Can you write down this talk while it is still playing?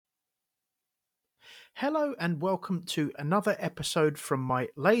Hello and welcome to another episode from my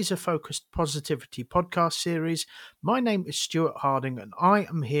laser focused positivity podcast series. My name is Stuart Harding and I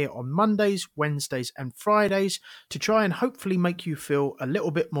am here on Mondays, Wednesdays, and Fridays to try and hopefully make you feel a little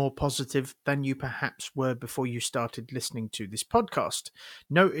bit more positive than you perhaps were before you started listening to this podcast.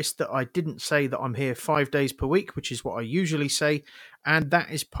 Notice that I didn't say that I'm here 5 days per week, which is what I usually say, and that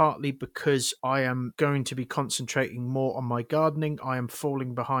is partly because I am going to be concentrating more on my gardening. I am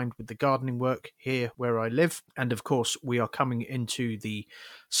falling behind with the gardening work here where I live. And of course, we are coming into the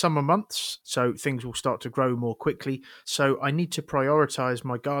summer months, so things will start to grow more quickly. So I need to prioritize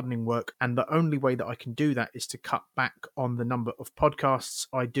my gardening work. And the only way that I can do that is to cut back on the number of podcasts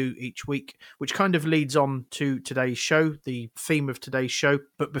I do each week, which kind of leads on to today's show, the theme of today's show.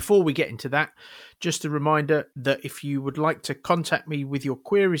 But before we get into that, just a reminder that if you would like to contact me with your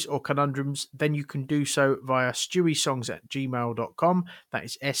queries or conundrums, then you can do so via steweysongs@gmail.com. That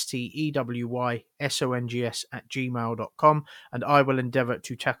is steweysongs@gmail.com. And I will endeavour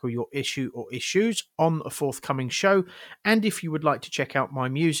to tackle your issue or issues on a forthcoming show. And if you would like to check out my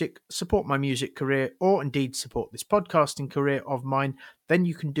music, support my music career, or indeed support this podcasting career of mine, then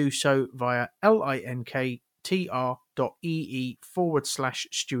you can do so via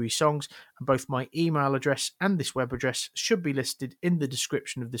linktr.ee/Stewie Songs, and both my email address and this web address should be listed in the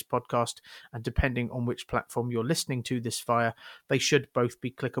description of this podcast, and depending on which platform you're listening to this via, they should both be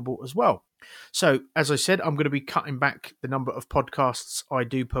clickable as well. So, as I said, I'm going to be cutting back the number of podcasts I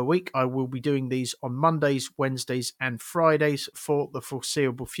do per week. I will be doing these on Mondays, Wednesdays, and Fridays for the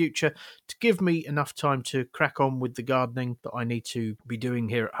foreseeable future to give me enough time to crack on with the gardening that I need to be doing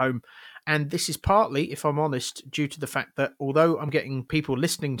here at home. And this is partly, if I'm honest, due to the fact that although I'm getting people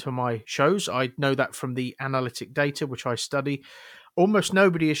listening to my shows, I know that from the analytic data which I study, almost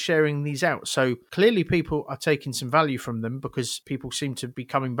nobody is sharing these out. So clearly people are taking some value from them because people seem to be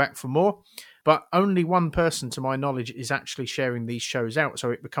coming back for more. But only one person, to my knowledge, is actually sharing these shows out. So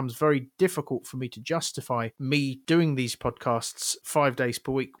it becomes very difficult for me to justify me doing these podcasts 5 days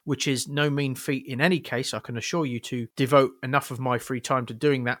per week, which is no mean feat in any case. I can assure you to devote enough of my free time to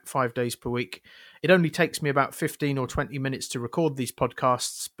doing that 5 days per week. It only takes me about 15 or 20 minutes to record these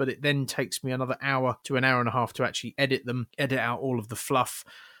podcasts, but it then takes me another hour to an hour and a half to actually edit them, edit out all of the fluff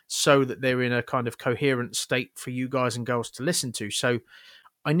so that they're in a kind of coherent state for you guys and girls to listen to. So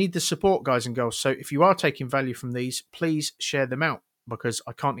I need the support, guys and girls. So if you are taking value from these, please share them out because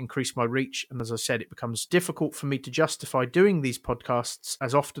I can't increase my reach. And as I said, it becomes difficult for me to justify doing these podcasts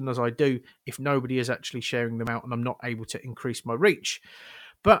as often as I do if nobody is actually sharing them out and I'm not able to increase my reach.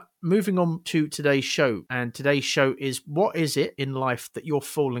 But moving on to today's show, and today's show is what is it in life that you're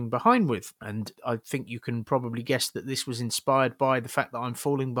falling behind with? And I think you can probably guess that this was inspired by the fact that I'm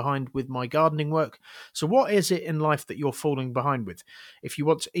falling behind with my gardening work. So what is it in life that you're falling behind with? If you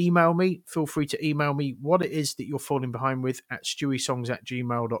want to email me, feel free to email me what it is that you're falling behind with at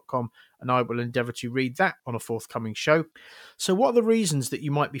steweysongs@gmail.com, and I will endeavour to read that on a forthcoming show. So what are the reasons that you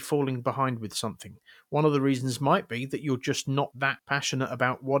might be falling behind with something? One of the reasons might be that you're just not that passionate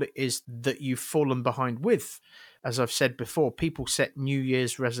about what it is that you've fallen behind with. As I've said before, people set New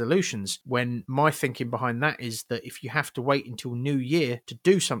Year's resolutions when my thinking behind that is that if you have to wait until New Year to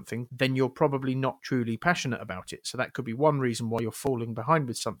do something, then you're probably not truly passionate about it. So that could be one reason why you're falling behind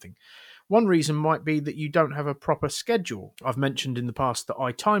with something. One reason might be that you don't have a proper schedule. I've mentioned in the past that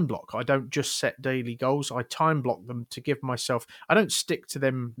I time block. I don't just set daily goals. I time block them to give myself, I don't stick to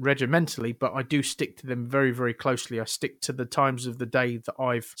them regimentally, but I do stick to them very, very closely. I stick to the times of the day that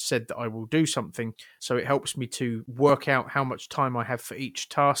I've said that I will do something. So it helps me to work out how much time I have for each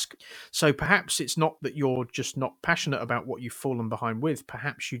task. So perhaps it's not that you're just not passionate about what you've fallen behind with.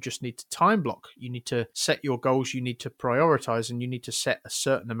 Perhaps you just need to time block. You need to set your goals. You need to prioritize and you need to set a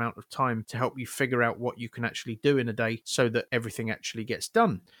certain amount of time to help you figure out what you can actually do in a day so that everything actually gets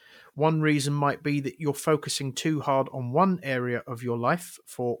done. One reason might be that you're focusing too hard on one area of your life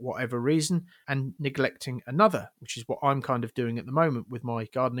for whatever reason and neglecting another, which is what I'm kind of doing at the moment with my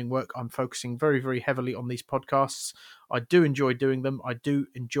gardening work. I'm focusing very, very heavily on these podcasts. I do enjoy doing them. I do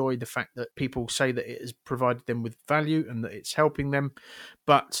enjoy the fact that people say that it has provided them with value and that it's helping them.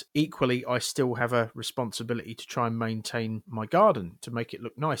 But equally, I still have a responsibility to try and maintain my garden, to make it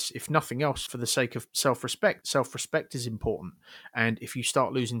look nice, if nothing else, for the sake of self-respect. Self-respect is important. And if you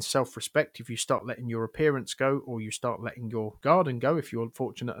start losing self-respect, if you start letting your appearance go, or you start letting your garden go, if you're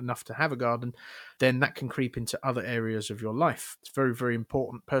fortunate enough to have a garden, then that can creep into other areas of your life. It's very, very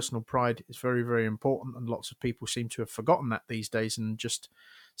important. Personal pride is very, very important, and lots of people seem to have forgotten that these days and just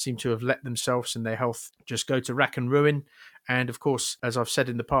seem to have let themselves and their health just go to rack and ruin. And of course, as I've said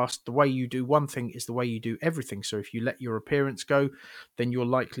in the past, the way you do one thing is the way you do everything. So if you let your appearance go, then you're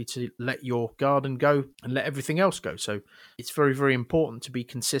likely to let your garden go and let everything else go. So it's very, very important to be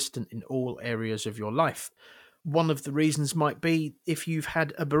consistent in all areas of your life. One of the reasons might be if you've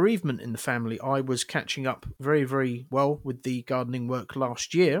had a bereavement in the family. I was catching up very, very well with the gardening work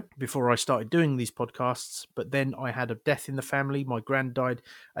last year before I started doing these podcasts, but then I had a death in the family. My gran died,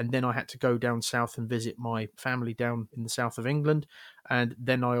 and then I had to go down south and visit my family down in the south of England. And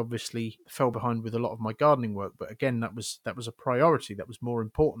then I obviously fell behind with a lot of my gardening work. But again, that was a priority. That was more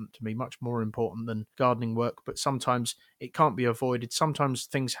important to me, much more important than gardening work. But sometimes it can't be avoided. Sometimes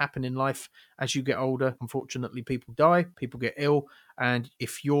things happen in life as you get older. Unfortunately, people die, people get ill. And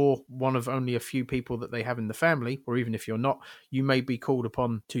if you're one of only a few people that they have in the family, or even if you're not, you may be called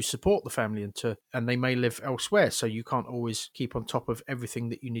upon to support the family and they may live elsewhere. So you can't always keep on top of everything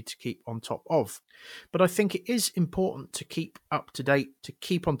that you need to keep on top of. But I think it is important to keep up to date, to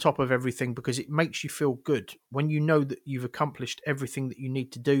keep on top of everything, because it makes you feel good. When you know that you've accomplished everything that you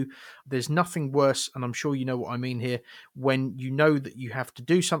need to do, there's nothing worse, and I'm sure you know what I mean here, when you know that you have to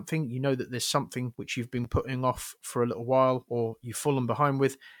do something, you know that there's something which you've been putting off for a little while or you've fallen behind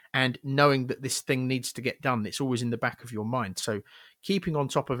with, and knowing that this thing needs to get done. It's always in the back of your mind. So keeping on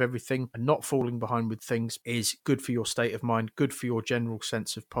top of everything and not falling behind with things is good for your state of mind, good for your general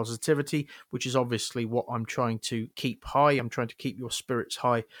sense of positivity, which is obviously what I'm trying to keep high. I'm trying to keep your spirits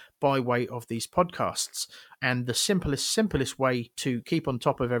high by way of these podcasts. And the simplest way to keep on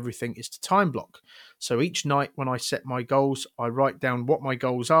top of everything is to time block. So each night when I set my goals, I write down what my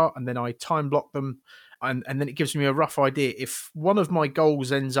goals are, and then I time block them. And then it gives me a rough idea. If one of my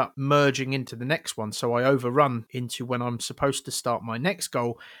goals ends up merging into the next one, so I overrun into when I'm supposed to start my next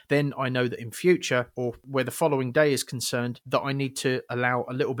goal, then I know that in future, or where the following day is concerned, that I need to allow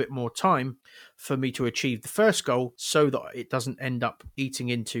a little bit more time for me to achieve the first goal so that it doesn't end up eating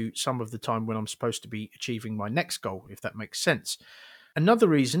into some of the time when I'm supposed to be achieving my next goal, if that makes sense. Another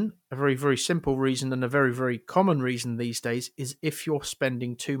reason, a very, very simple reason and a very, very common reason these days, is if you're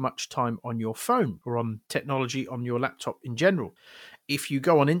spending too much time on your phone or on technology on your laptop in general. If you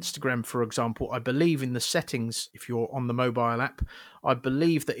go on Instagram, for example, I believe in the settings, if you're on the mobile app, I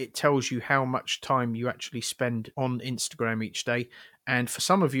believe that it tells you how much time you actually spend on Instagram each day. And for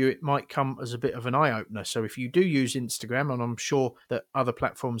some of you, it might come as a bit of an eye-opener. So if you do use Instagram, and I'm sure that other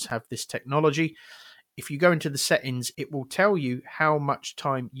platforms have this technology, if you go into the settings, it will tell you how much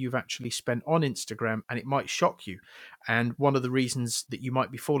time you've actually spent on Instagram, and it might shock you. And one of the reasons that you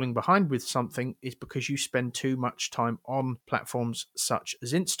might be falling behind with something is because you spend too much time on platforms such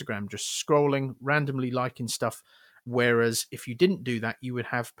as Instagram, just scrolling, randomly liking stuff. Whereas if you didn't do that, you would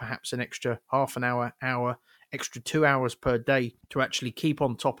have perhaps an extra half an hour, extra 2 hours per day to actually keep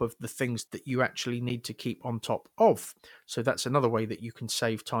on top of the things that you actually need to keep on top of. So that's another way that you can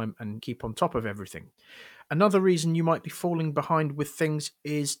save time and keep on top of everything. Another reason you might be falling behind with things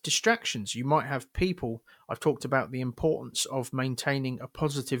is distractions. You might have people. I've talked about the importance of maintaining a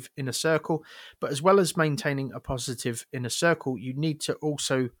positive inner circle, but as well as maintaining a positive inner circle, you need to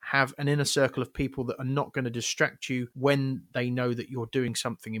also have an inner circle of people that are not going to distract you when they know that you're doing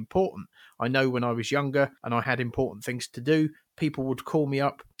something important. I know when I was younger and I had important things to do, people would call me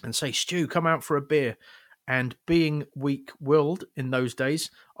up and say, "Stu, come out for a beer." And being weak-willed in those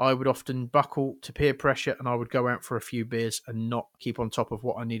days, I would often buckle to peer pressure and I would go out for a few beers and not keep on top of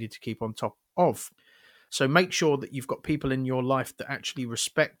what I needed to keep on top of. So make sure that you've got people in your life that actually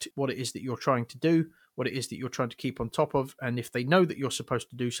respect what it is that you're trying to do, what it is that you're trying to keep on top of. And if they know that you're supposed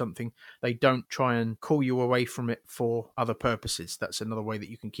to do something, they don't try and call you away from it for other purposes. That's another way that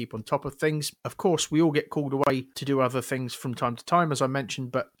you can keep on top of things. Of course, we all get called away to do other things from time to time, as I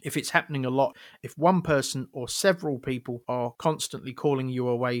mentioned, but if it's happening a lot, if one person or several people are constantly calling you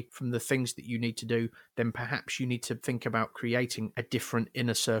away from the things that you need to do, then perhaps you need to think about creating a different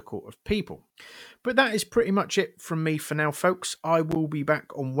inner circle of people. But that is pretty much it from me for now, folks. I will be back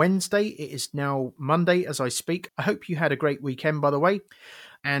on Wednesday. It is now Monday as I speak. I hope you had a great weekend, by the way.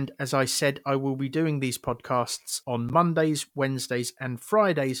 And as I said, I will be doing these podcasts on Mondays, Wednesdays, and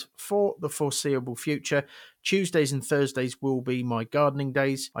Fridays for the foreseeable future. Tuesdays and Thursdays will be my gardening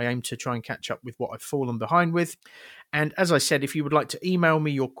days. I aim to try and catch up with what I've fallen behind with. And as I said, if you would like to email me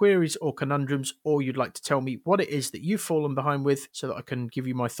your queries or conundrums, or you'd like to tell me what it is that you've fallen behind with so that I can give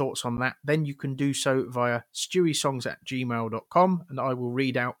you my thoughts on that, then you can do so via stewiesongs@gmail.com, and I will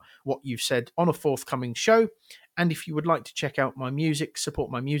read out what you've said on a forthcoming show. And if you would like to check out my music,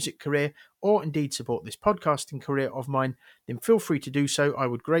 support my music career, or indeed support this podcasting career of mine, then feel free to do so. I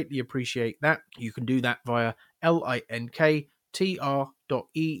would greatly appreciate that. You can do that via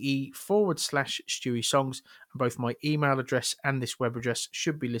linktr.ee/Stewie Songs, and both my email address and this web address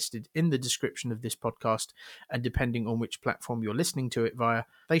should be listed in the description of this podcast, and depending on which platform you're listening to it via,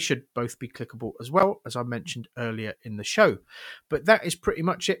 they should both be clickable as well, as I mentioned earlier in the show. But that is pretty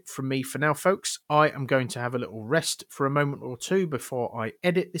much it from me for now, folks. I am going to have a little rest for a moment or two before I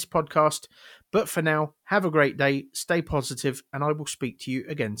edit this podcast, but for now, have a great day, stay positive, and I will speak to you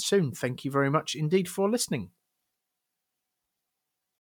again soon. Thank you very much indeed for listening.